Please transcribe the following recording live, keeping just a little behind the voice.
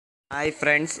Hi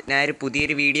friends, ഞാനൊരു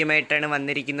പുതിയൊരു വീഡിയോയുമായിട്ടാണ്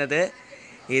വന്നിരിക്കുന്നത്.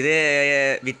 ഇത്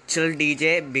വിർച്വൽ ഡി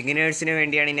ജെ ബിഗിനേഴ്സിന്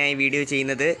വേണ്ടിയാണ് ഞാൻ ഈ വീഡിയോ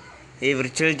ചെയ്യുന്നത്. ഈ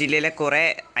വിർച്വൽ ജില്ലയിലെ കുറേ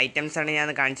ഐറ്റംസാണ്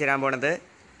ഞാൻ കാണിച്ചു തരാൻ പോണത്.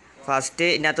 ഫസ്റ്റ്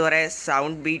ഇതിനകത്ത് കുറേ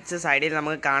സൗണ്ട് ബീറ്റ്സ് സൈഡിൽ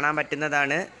നമുക്ക് കാണാൻ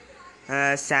പറ്റുന്നതാണ്.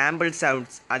 സാമ്പിൾ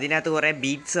സൗണ്ട്സ്, അതിനകത്ത് കുറേ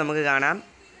ബീറ്റ്സ് നമുക്ക് കാണാം.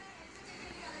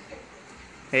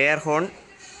 എയർ ഹോൺ,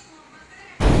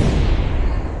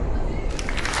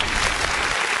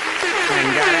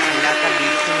 അല്ലാത്ത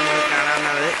ബീറ്റ്സ് നമുക്ക്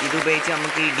കാണാവുന്നത്. ഇതുപയോഗിച്ച്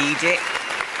നമുക്ക് ഈ ഡി ജെ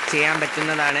ചെയ്യാൻ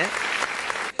പറ്റുന്നതാണ്.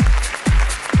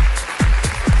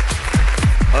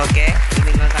 ഓക്കെ, ഇത്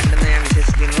നിങ്ങൾ കണ്ടെന്ന് ഞാൻ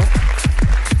വിശ്വസിക്കുന്നു.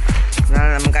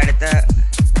 നമുക്ക് അടുത്ത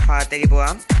ഭാഗത്തേക്ക്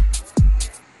പോവാം.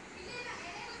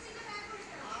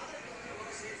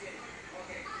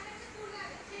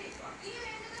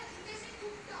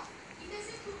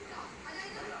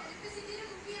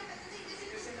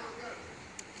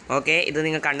 ഓക്കെ, ഇത്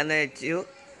നിങ്ങൾ കണ്ടെന്ന് വെച്ചു.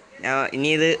 ഇനി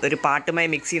ഇത് ഒരു പാട്ടുമായി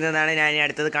മിക്സ് ചെയ്യുന്നതാണ് ഞാൻ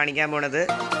അടുത്തത് കാണിക്കാൻ പോണത്.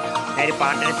 ഞാനൊരു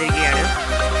പാട്ടെടുത്തിരിക്കുകയാണ്.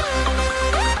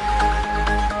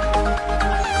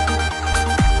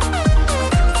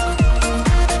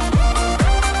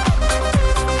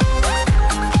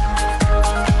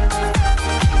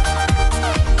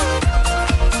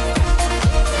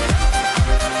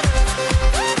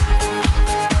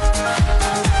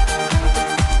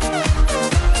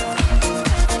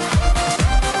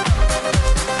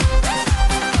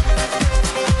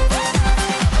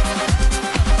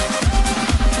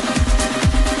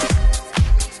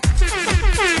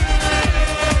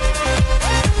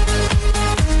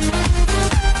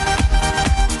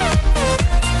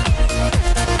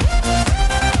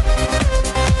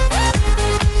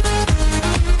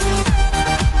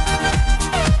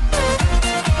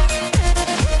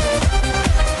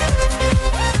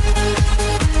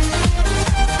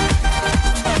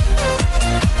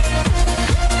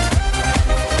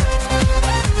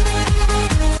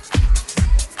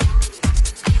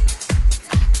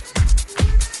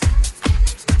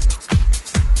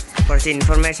 കുറച്ച്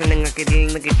ഇൻഫർമേഷൻ നിങ്ങൾക്ക് ഇതിൽ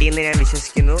നിന്ന് കിട്ടിയെന്ന് ഞാൻ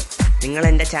വിശ്വസിക്കുന്നു. നിങ്ങൾ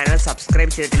എൻ്റെ ചാനൽ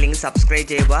സബ്സ്ക്രൈബ് ചെയ്തിട്ടില്ലെങ്കിൽ സബ്സ്ക്രൈബ്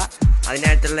ചെയ്യുക.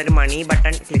 അതിനകത്തുള്ളൊരു മണി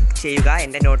ബട്ടൺ ക്ലിക്ക് ചെയ്യുക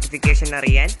എൻ്റെ നോട്ടിഫിക്കേഷൻ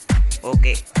അറിയാൻ.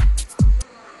 ഓക്കെ,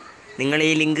 നിങ്ങൾ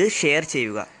ഈ ലിങ്ക് ഷെയർ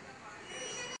ചെയ്യുക.